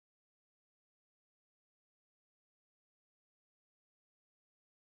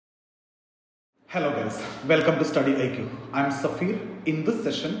Hello guys, welcome to Study IQ. I am Safir. In this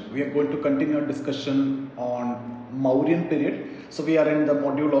session, we are going to continue our discussion on Mauryan period. So we are in the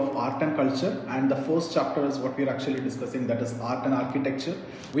module of art and culture, and the first chapter is what we are actually discussing, that is art and architecture.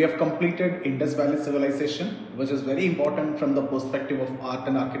 We have completed Indus Valley civilization, which is very important from the perspective of art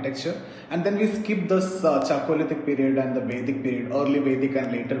and architecture. And then we skip this Chalcolithic period and the Vedic period, early Vedic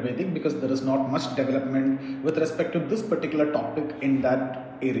and later Vedic, because there is not much development with respect to this particular topic in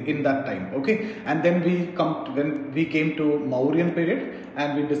that area, in that time. Okay, and then when we came to Mauryan period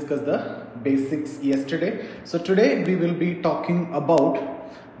and we discussed the basics yesterday. So today we will be talking about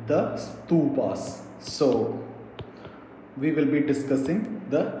the stupas. So we will be discussing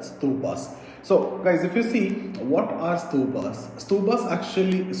the stupas. So guys, if you see, what are stupas? Stupas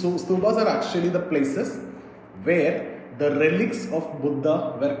are actually the places where the relics of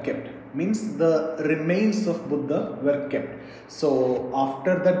Buddha were kept. Means the remains of Buddha were kept. So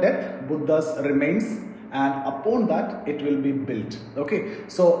after the death, Buddha's remains, and upon that it will be built. Okay,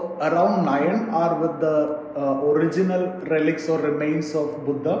 so around 9 are with the original relics or remains of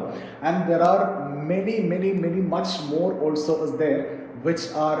Buddha, and there are many much more also is there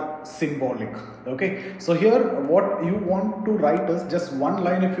which are symbolic. Okay, so here what you want to write is just one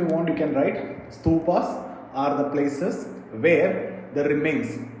line. If you want, you can write stupas are the places where the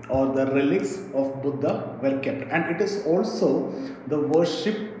remains or the relics of Buddha were kept, and it is also the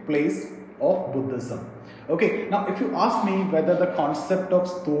worship place of Buddhism. Okay, now if you ask me whether the concept of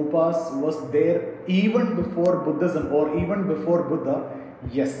stupas was there even before Buddhism or even before Buddha,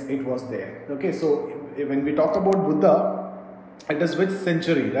 yes, it was there. Okay, so when we talk about Buddha, it is which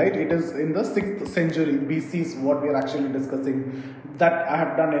century, right? It is in the 6th century BC is what we are actually discussing. That I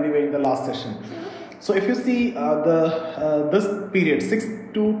have done anyway in the last session. So if you see this period, 6th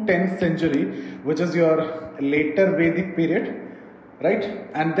to 10th century, which is your later Vedic period, right?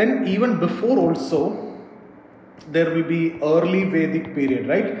 And then even before also, there will be early Vedic period,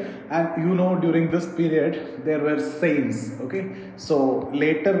 right? And you know, during this period there were saints. Okay, so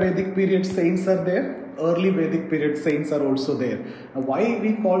later Vedic period saints are there, early Vedic period saints are also there. Now why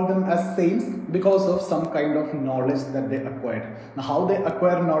we call them as saints? Because of some kind of knowledge that they acquired. Now how they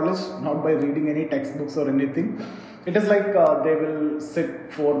acquire knowledge? Not by reading any textbooks or anything. It is like they will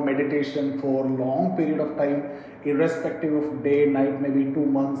sit for meditation for long period of time, irrespective of day, night, maybe 2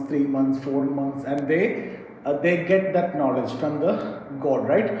 months, 3 months, 4 months, and they get that knowledge from the God,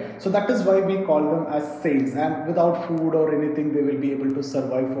 right? So that is why we call them as saints, and without food or anything they will be able to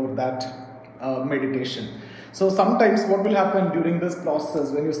survive for that meditation. So sometimes what will happen during this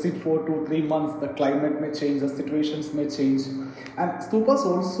process, when you sit for 2-3 months, the climate may change, the situations may change, and stupas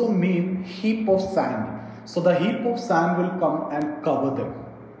also mean heap of sand. So the heap of sand will come and cover them.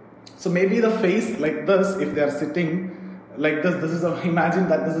 So maybe the face like this, if they are sitting like this, imagine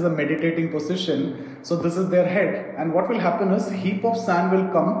that this is a meditating position. So this is their head, and what will happen is heap of sand will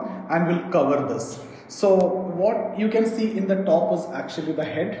come and will cover this. So what you can see in the top is actually the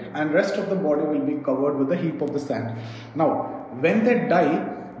head, and rest of the body will be covered with the heap of the sand. Now when they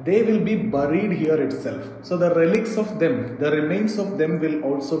die, they will be buried here itself. So the relics of them, the remains of them will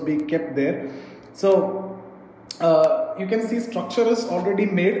also be kept there. So you can see structure is already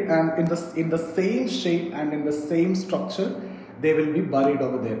made, and in the same shape and in the same structure they will be buried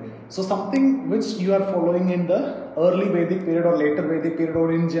over there. So something which you are following in the early Vedic period or later Vedic period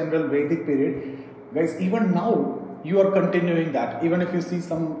or in general Vedic period, guys, even now you are continuing that. Even if you see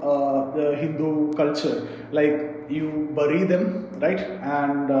some the Hindu culture, like you bury them, right?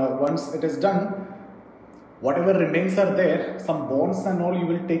 And once it is done, whatever remains are there, some bones and all, you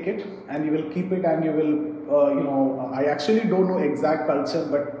will take it and you will keep it, and you will, I actually don't know exact culture,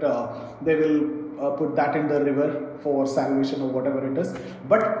 but they will put that in the river for salvation or whatever it is.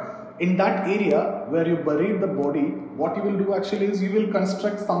 But in that area where you buried the body, what you will do actually is you will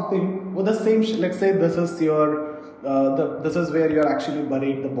construct something with the same, let's say this is your, this is where you are actually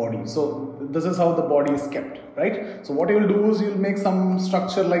buried the body. So this is how the body is kept, right? So what you will do is you will make some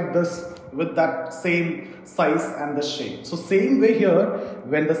structure like this with that same size and the shape. So same way here,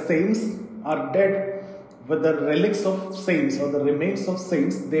 when the saints are dead, with the relics of saints or the remains of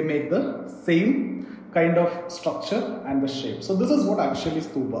saints, they make the same kind of structure and the shape. So this is what actually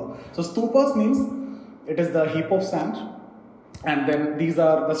stupa. So stupas means it is the heap of sand, and then these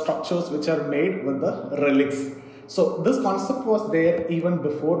are the structures which are made with the relics. So this concept was there even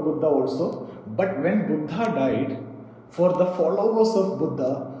before Buddha also, but when Buddha died, for the followers of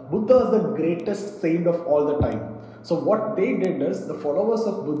Buddha, Buddha is the greatest saint of all the time. So what they did is, the followers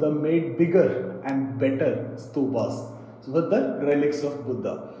of Buddha made bigger and better stupas. with the relics of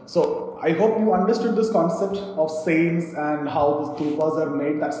Buddha. So I hope you understood this concept of saints and how the stupas are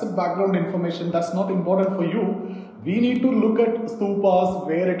made. That's the background information. That's not important for you. We need to look at stupas,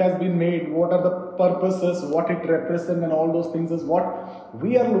 where it has been made, what are the purposes, what it represents, and all those things is what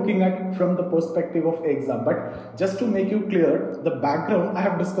we are looking at from the perspective of exam. But just to make you clear, the background I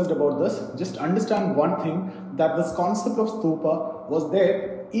have discussed about this, just understand one thing, that this concept of stupa was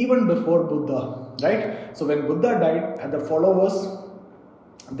there even before Buddha, right? So when Buddha died, and the followers,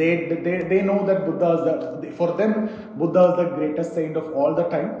 they know that Buddha is for them, Buddha is the greatest saint of all the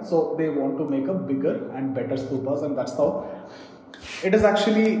time. So they want to make a bigger and better stupas, and that's how it is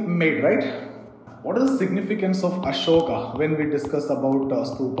actually made, right? What is the significance of Ashoka when we discuss about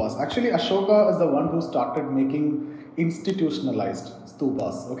stupas? Actually, Ashoka is the one who started making institutionalized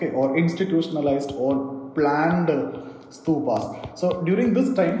stupas, okay, or institutionalized or planned stupas. So during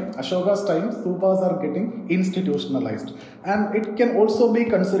this time, Ashoka's time, stupas are getting institutionalized, and it can also be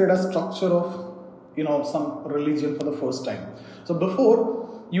considered as structure of, you know, some religion for the first time. So before,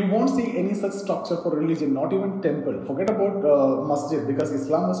 you won't see any such structure for religion, not even temple. Forget about masjid, because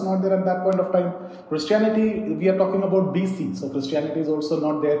Islam was not there at that point of time. Christianity, we are talking about BC, so Christianity is also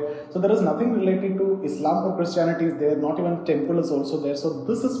not there. So there is nothing related to Islam or Christianity is there, not even temple is also there. So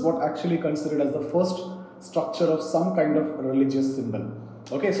this is what actually considered as the first structure of some kind of religious symbol.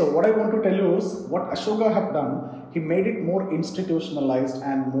 Okay, so what I want to tell you is what Ashoka have done, he made it more institutionalized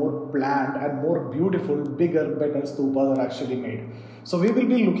and more planned and more beautiful, bigger, better stupas are actually made. So we will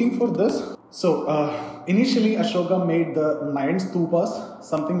be looking for this. So initially Ashoka made the 9 stupas,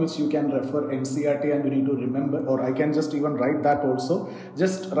 something which you can refer NCERT and you need to remember, or I can just even write that also.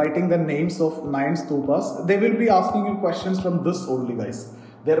 Just writing the names of 9 stupas. They will be asking you questions from this only, guys.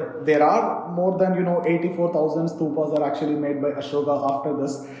 There are more than 84,000 stupas are actually made by Ashoka after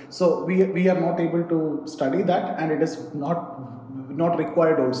this. So we are not able to study that, and it is not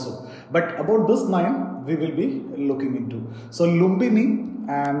required also. But about this 9 we will be looking into. So Lumbini,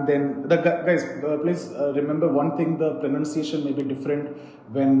 and then the guys, please remember one thing: the pronunciation may be different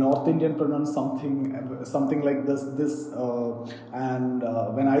when North Indian pronounce something like this, and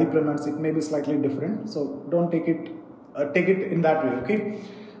when I pronounce it may be slightly different. So don't take it in that way, okay?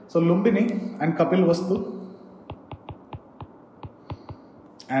 So Lumbini and Kapil Vastu,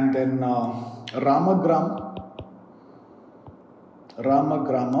 and then Ramagrama,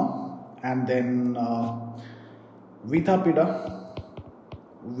 and then Vithapid,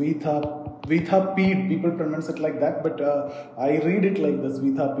 people pronounce it like that, but I read it like this,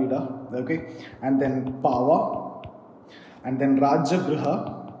 Vithapida, okay? And then Pava, and then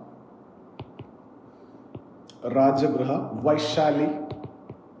Rajagriha, Vaishali,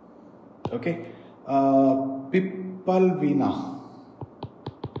 okay, Pippalvina,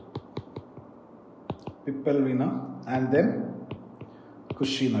 and then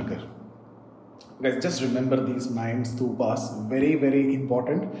Kushinagar. Guys, just remember these 9 stupas, very, very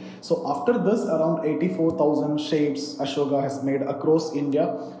important. So after this, around 84,000 shapes Ashoka has made across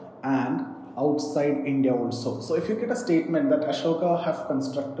India and outside India also. So if you get a statement that Ashoka have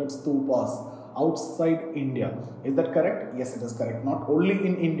constructed stupas outside India, is that correct? Yes, it is correct. Not only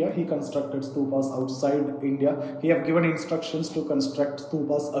in India, he constructed stupas outside India. He have given instructions to construct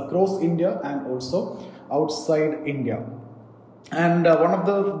stupas across India and also outside India. And one of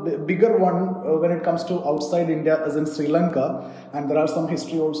the bigger one when it comes to outside India is in Sri Lanka, and there are some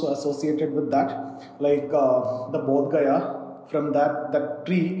history also associated with that, like the Bodh Gaya. From that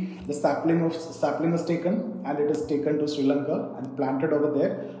tree, the sapling is taken, and it is taken to Sri Lanka and planted over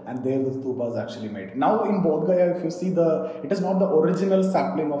there, and there the stupa is actually made. Now in Bodh Gaya, if you see it is not the original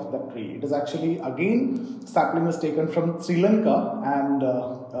sapling of that tree. It is actually again sapling is taken from Sri Lanka and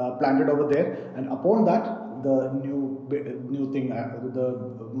planted over there, and upon that the new thing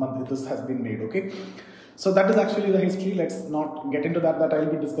this has been made. Okay. So that is actually the history. Let's not get into that I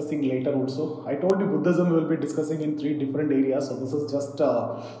will be discussing later also. I told you Buddhism we will be discussing in 3 different areas. So this is just,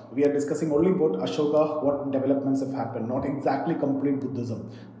 we are discussing only about Ashoka, what developments have happened, not exactly complete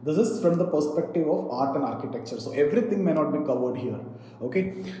Buddhism. This is from the perspective of art and architecture. So everything may not be covered here.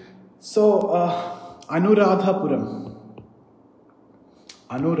 Okay. So Anuradhapuram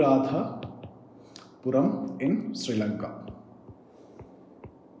in Sri Lanka.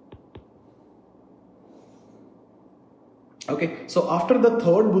 Okay, so after the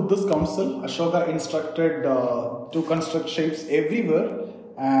 3rd Buddhist council, Ashoka instructed to construct shapes everywhere,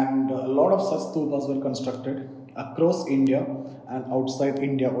 and a lot of such stupas were constructed across India and outside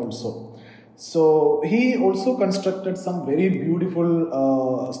India also. So he also constructed some very beautiful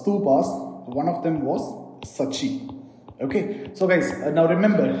stupas. One of them was Sachi. Okay, so guys, now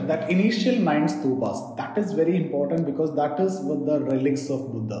remember that initial 9 stupas, that is very important because that is with the relics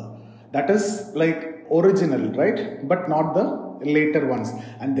of Buddha. That is like original, right? But not the later ones.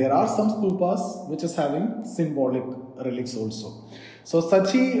 And there are some stupas which is having symbolic relics also. So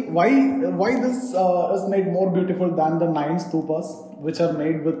Sachi, why this is made more beautiful than the 9 stupas which are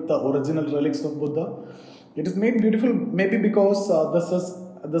made with the original relics of Buddha? It is made beautiful maybe because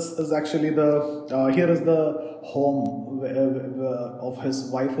this is actually the here is the home of his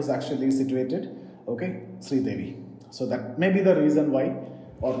wife is actually situated. Okay, Sri Devi. So that may be the reason why,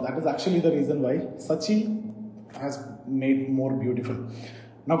 or that is actually the reason why Sachi has made more beautiful.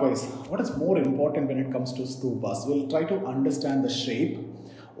 Now guys, what is more important when it comes to stupas? We'll try to understand the shape,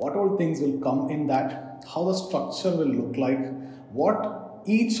 what all things will come in that, how the structure will look like, what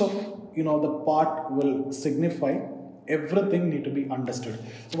each of the part will signify. Everything need to be understood.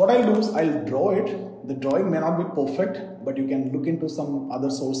 So what I'll do is I'll draw it. The drawing may not be perfect, but you can look into some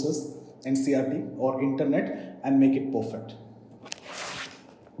other sources, NCRT or internet, and make it perfect.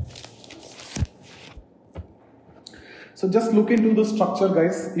 So just look into the structure,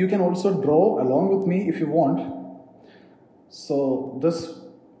 guys. You can also draw along with me if you want. So this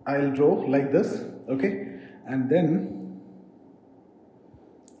I'll draw like this, okay, and then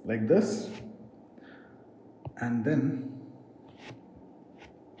like this, and then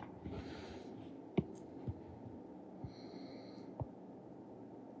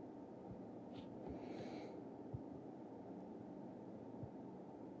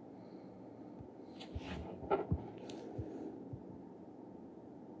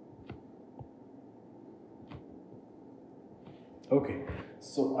okay,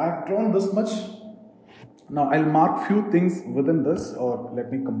 so I've drawn this much. Now I'll mark few things within this, or let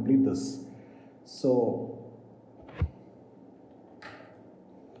me complete this. So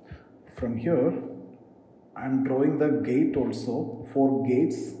from here I'm drawing the gate also, 4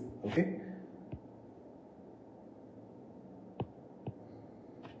 gates, okay.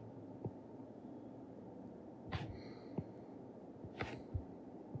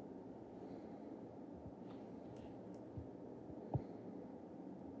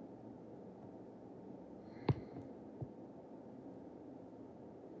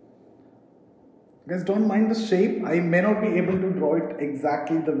 Guys, don't mind the shape. I may not be able to draw it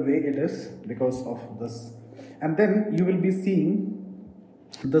exactly the way it is because of this. And then you will be seeing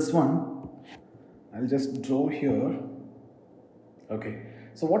this one. I'll just draw here. Okay.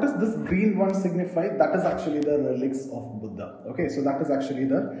 So what does this green one signify? That is actually the relics of Buddha. Okay. So that is actually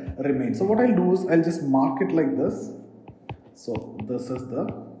the remains. So what I'll do is I'll just mark it like this. So this is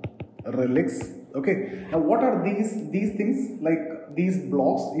the relics. Okay. Now what are these things? Like these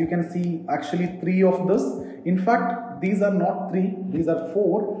blocks, you can see actually 3 of this. In fact, these are not 3, these are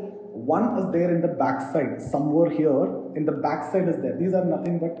 4. One is there in the back side, somewhere here in the back side is there. These are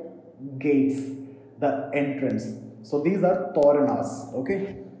nothing but gates, the entrance. So these are toranas.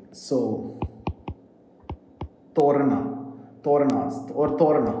 Okay. So toranas or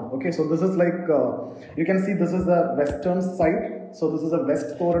torana. Okay, so this is like you can see this is the western side. So this is the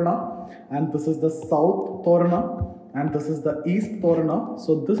west torana, and this is the south torana, and this is the east torana.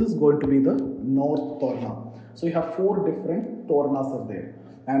 So this is going to be the north torana. So you have 4 different toranas are there,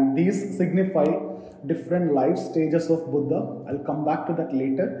 and these signify different life stages of Buddha. I'll come back to that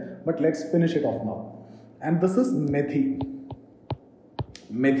later, but let's finish it off now. And this is Methi,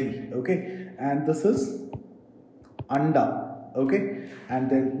 okay, and this is Anda, okay, and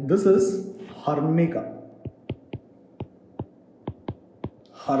then this is Harmika,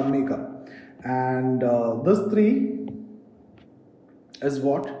 and this 3 is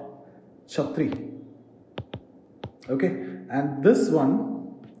what? Chhatri, okay, and this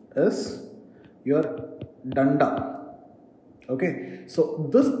one is your Danda, okay. So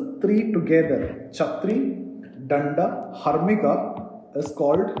this 3 together, Chhatri, Danda, Harmika, is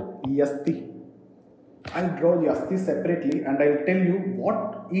called Yasti. I'll draw Yasti separately and I'll tell you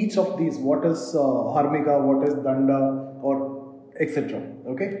what each of these, what is Harmika, what is Danda, or etc.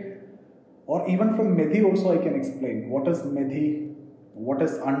 Okay, or even from Methi also I can explain what is Methi, what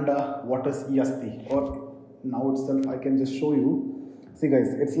is Anda, what is Yasti, or now itself I can just show you. See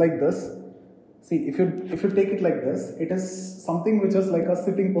guys, it's like this. See, if you take it like this, it is something which is like a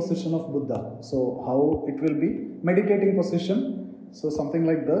sitting position of Buddha. So how it will be? Meditating position. So something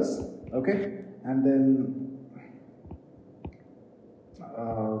like this, okay, and then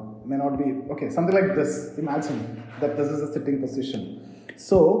may not be, okay, something like this. Imagine that this is a sitting position.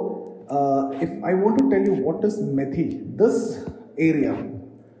 So if I want to tell you what is Methi, this area,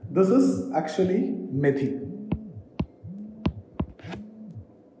 this is actually Methi.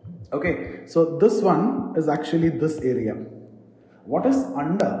 Okay, so this one is actually this area. What is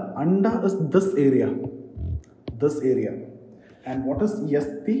Anda? Anda is this area. This area. And what is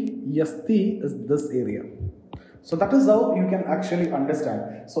Yasti? Yasti is this area. So that is how you can actually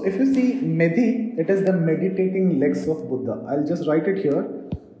understand. So if you see Medhi, it is the meditating legs of Buddha. I'll just write it here.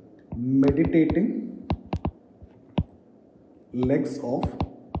 Meditating legs of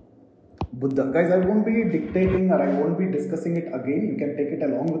Buddha. Guys, I won't be dictating or I won't be discussing it again. You can take it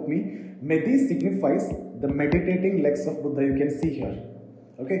along with me. Medhi signifies the meditating legs of Buddha. You can see here.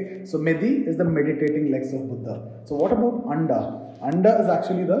 Okay, so Medhi is the meditating legs of Buddha. So what about Anda? Anda is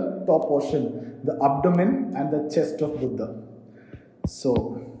actually the top portion, the abdomen and the chest of Buddha.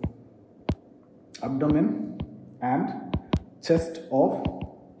 So abdomen and chest of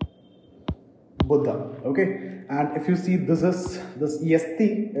Buddha. Okay, and if you see this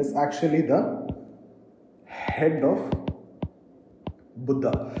Yasti is actually the head of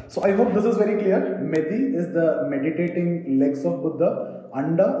Buddha. So I hope this is very clear. Medhi is the meditating legs of Buddha.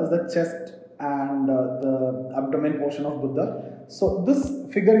 Anda is the chest and the abdomen portion of Buddha. So this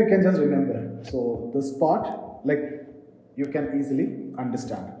figure you can just remember. So this part, like, you can easily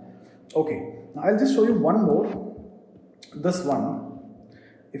understand. Okay, now I'll just show you one more. This one.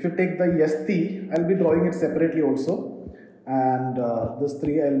 If you take the Yasti, I'll be drawing it separately also. And this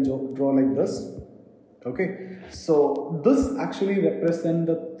three I'll draw like this. Okay, so this actually represents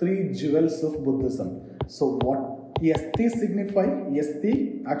the three jewels of Buddhism. So what Yasti signify?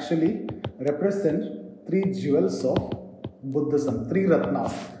 Yasti actually represent three jewels of Buddhism, three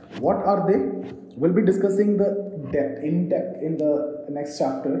ratnas. What are they? We'll be discussing in depth in the next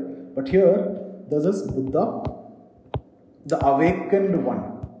chapter. But here, this is Buddha, the awakened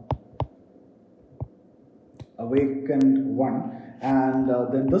one. Awakened one. And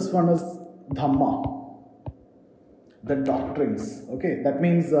then this one is Dhamma, the doctrines. Okay, that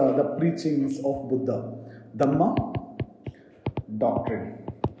means the preachings of Buddha. Dhamma, doctrine.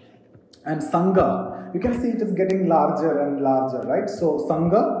 And Sangha, you can see it is getting larger and larger, right? So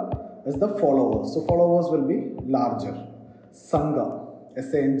Sangha is the followers. So followers will be larger. Sangha,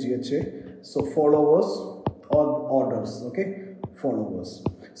 S-A-N-G-H-A. So followers or orders, okay? Followers.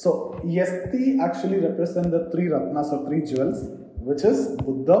 So Yasti actually represent the three ratnas or three jewels, which is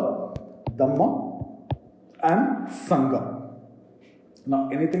Buddha, Dhamma and Sangha. Now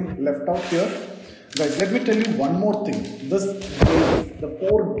anything left out here? Guys, let me tell you one more thing. This gates, the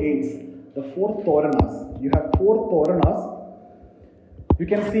four gates, the four toranas. You have four toranas. You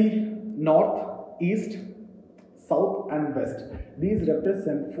can see north, east, south and west. These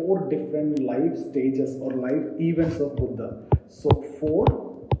represent four different life stages or life events of Buddha. So four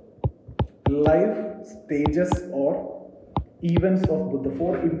life stages or events of Buddha.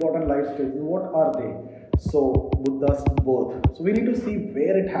 Four important life stages. What are they? So Buddha's birth. So we need to see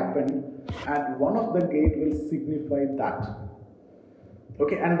where it happened, and one of the gate will signify that.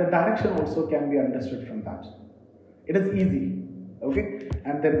 Okay, and the direction also can be understood from that. It is easy. Okay,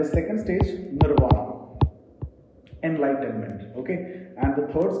 and then the second stage, Nirvana, enlightenment. Okay, and the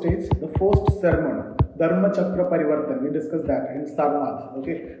third stage, the first sermon, Dharma Chakra Parivartan. We discussed that in Sarnath.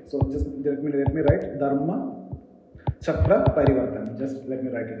 Okay, so just let me write Dharma Chakra Parivartan. Just let me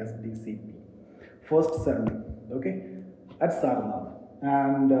write it as DCP. First sermon, okay, at Sarnath.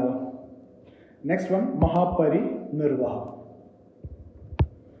 And next one, Mahapari Nirvaha.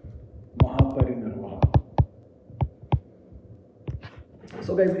 Mahapari Nirvaha.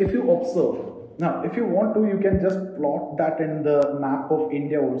 So guys, if you observe, now if you want to, you can just plot that in the map of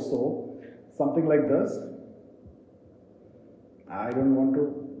India also. Something like this. I don't want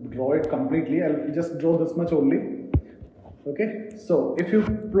to draw it completely. I'll just draw this much only. Okay, so if you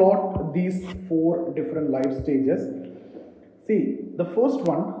plot these four different life stages, see the first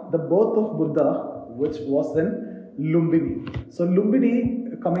one, the birth of Buddha, which was in Lumbini. So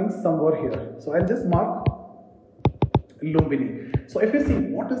Lumbini coming somewhere here. So I'll just mark Lumbini. So if you see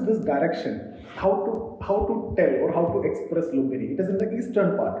what is this direction, how to tell or how to express Lumbini, it is in the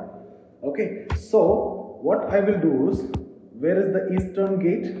eastern part. Okay, so what I will do is, where is the eastern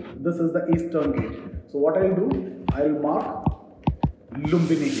gate? This is the eastern gate. So what I'll do, I'll mark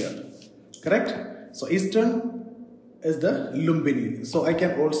Lumbini here. Correct? So eastern is the Lumbini. So I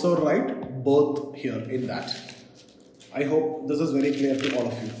can also write birth here in that. I hope this is very clear to all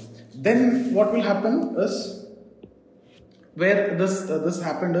of you. Then what will happen is, where this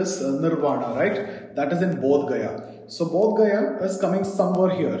happened is Nirvana, right? That is in Bodh Gaya. So Bodh Gaya is coming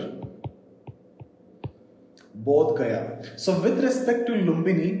somewhere here. Bodh Gaya. So with respect to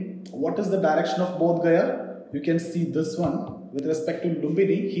Lumbini, what is the direction of Bodh Gaya? You can see this one. With respect to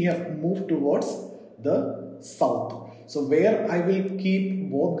Lumbini, he have moved towards the south. So where I will keep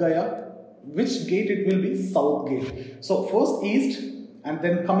Bodh Gaya, which gate it will be? South gate. So first east and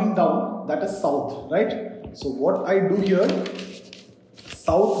then coming down, that is south, right? So what I do here,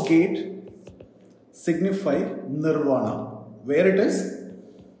 south gate signify Nirvana. Where it is?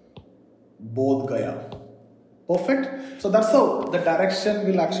 Bodh Gaya. Perfect. So that's how the direction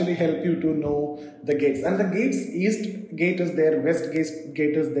will actually help you to know the gates. And the gates, east gate is there, west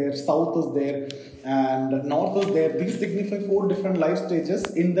gate is there, south is there, and north is there. These signify 4 different life stages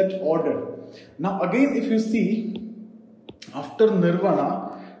in that order. Now again, if you see, after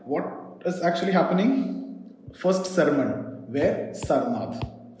Nirvana, what is actually happening? First sermon, where? Sarnath.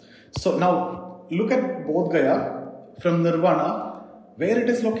 So now look at Bodh Gaya from Nirvana. Where it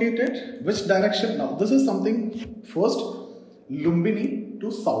is located, which direction? Now this is something first Lumbini to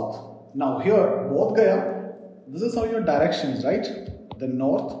south. Now here Bodh Gaya, this is how your directions, right? The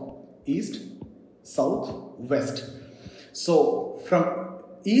north, east, south, west. So from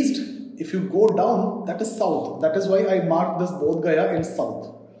east, if you go down, that is south. That is why I marked this Bodh Gaya in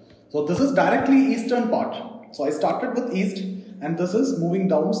south. So this is directly eastern part. So I started with east and this is moving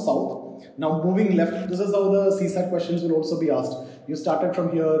down south. Now moving left, this is how the CSAT questions will also be asked. You started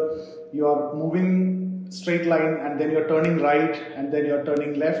from here, you are moving straight line and then you're turning right and then you're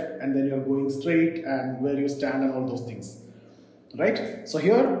turning left and then you're going straight and where you stand and all those things. Right? So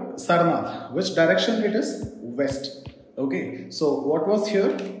here, Sarnath, which direction it is? West. Okay, so what was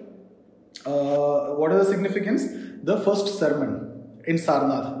here? What is the significance? The first sermon in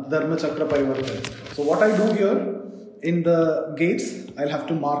Sarnath, Dharma Chakra Parivartan. So what I do here, in the gates, I'll have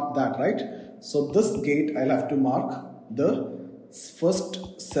to mark that, right? So this gate, I'll have to mark the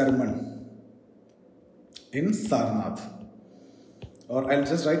first sermon in Sarnath. Or I'll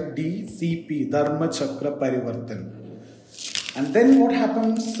just write DCP, Dharma Chakra Parivartan. And then what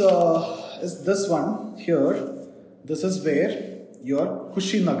happens is this one here. This is where your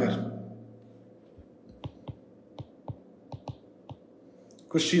Kushinagar.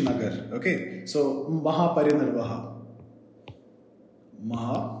 Kushinagar, okay? So Mahaparinirvaha.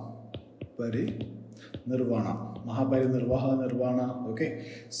 Mahaparinirvaha, Nirvana, okay?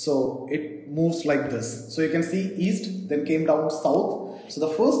 So it moves like this. So you can see east, then came down south. So the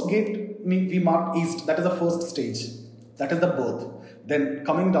first gate we marked east, that is the first stage. That is the birth. Then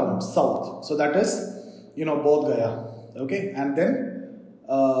coming down south. So that is, Bodh Gaya, okay? And then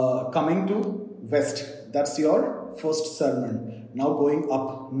coming to west, that's your first sermon. Now going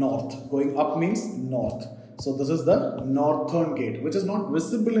up north. Going up means north. So this is the northern gate, which is not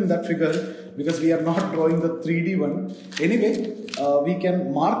visible in that figure because we are not drawing the 3D one. Anyway, we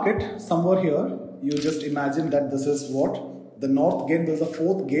can mark it somewhere here. You just imagine that this is what? The north gate, this is the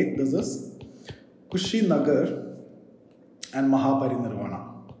fourth gate. This is Kushinagar and Mahaparinirvana.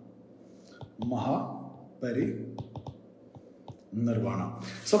 Mahaparinirvana.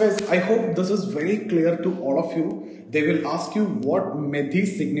 So guys, I hope this is very clear to all of you. They will ask you what Medhi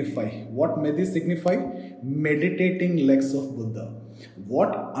signify. What Medhi signify? Meditating legs of Buddha.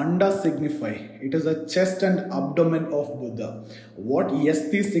 What Anda signify? It is the chest and abdomen of Buddha. What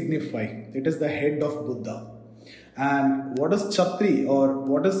Yasti signify? It is the head of Buddha. And what is Chhatri, or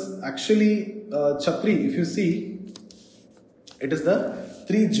what is actually Chhatri? If you see, it is the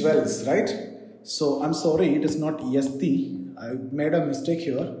 3 jewels, right? So I'm sorry, it is not Yasti. I made a mistake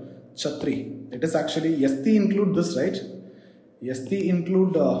here. Chhatri. It is actually, Yasti include this, right? Yasti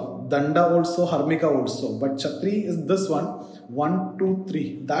include Danda also, Harmika also. But Chhatri is this one. 1, 2,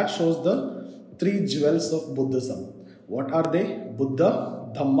 3. That shows the 3 jewels of Buddhism. What are they? Buddha,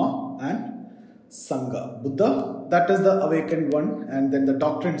 Dhamma and Sangha. Buddha, that is the awakened one. And then the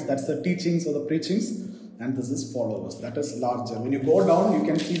doctrines, that's the teachings or the preachings. And this is followers. That is larger. When you go down, you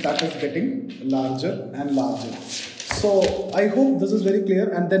can see that is getting larger and larger. So I hope this is very clear.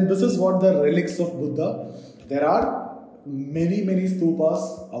 And then this is what the relics of Buddha. There are many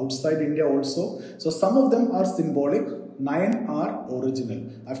stupas outside India also. So some of them are symbolic. 9 are original.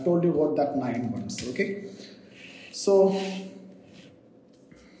 I've told you what that 9 ones. Okay. So,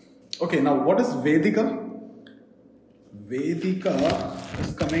 okay, now what is Vedika? Vedika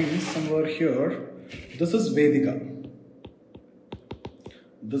is coming somewhere here. This is Vedika.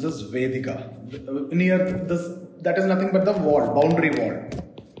 This is Vedika. Near this, that is nothing but the wall, boundary wall.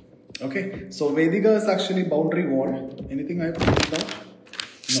 Okay, so Vedika is actually boundary wall. Anything I have to put down?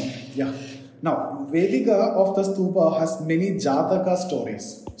 No, yeah. Now, Vedika of the stupa has many Jataka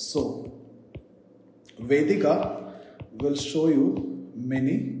stories. So, Vedika will show you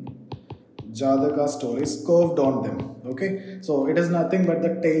many Jataka stories curved on them. Okay, so it is nothing but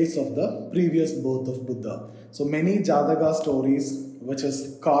the tales of the previous birth of Buddha. So, many Jataka stories which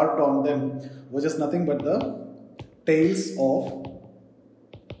is carved on them, which is nothing but the tales of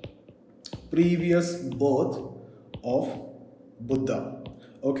previous birth of Buddha.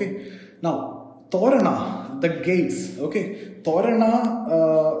 Okay. Now, Torana, the gates. Okay. Torana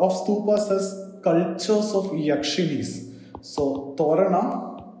of stupas has cultures of Yakshinis. So,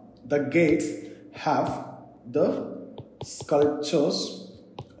 Torana, the gates have the sculptures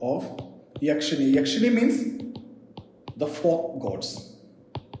of Yakshini. Yakshini means the folk gods,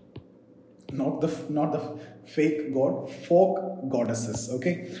 not the fake god, folk goddesses.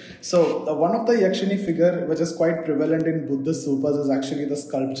 Okay, so one of the Yakshini figure which is quite prevalent in Buddhist stupas is actually the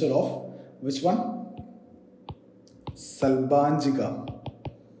sculpture of which one? Salbanjiga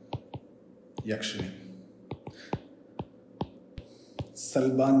Yakshini.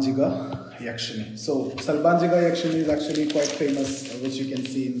 Salbanjiga Yakshini. So Salbanjiga Yakshini is actually quite famous, which you can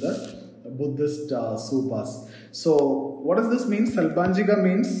see in the Buddhist stupas. So what does this mean? Salbanjiga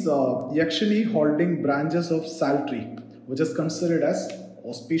means Yakshini holding branches of sal tree, which is considered as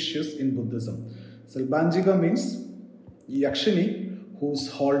auspicious in Buddhism. Salbanjiga means Yakshini who's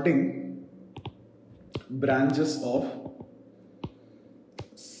holding branches of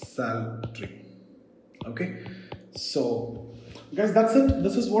sal tree. Okay, so guys, that's it.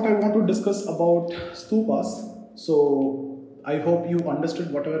 This is what I want to discuss about stupas. So I hope you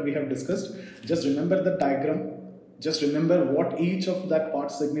understood whatever we have discussed. Just remember the diagram. Just remember what each of that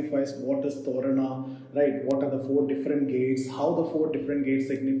part signifies. What is Torana, right? What are the 4 different gates? How the 4 different gates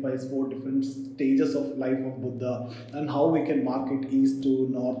signifies 4 different stages of life of Buddha, and how we can mark it east to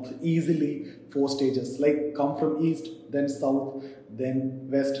north easily. 4 stages, like come from east, then south, then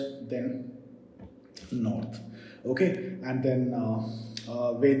west, then north. Okay, and then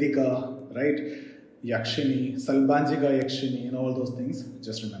Vedika, right? Yakshini, Salbanjiga Yakshini, and all those things.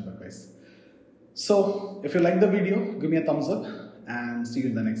 Just remember, guys. So, if you like the video, give me a thumbs up and see you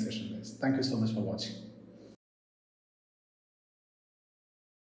in the next session, guys. Thank you so much for watching.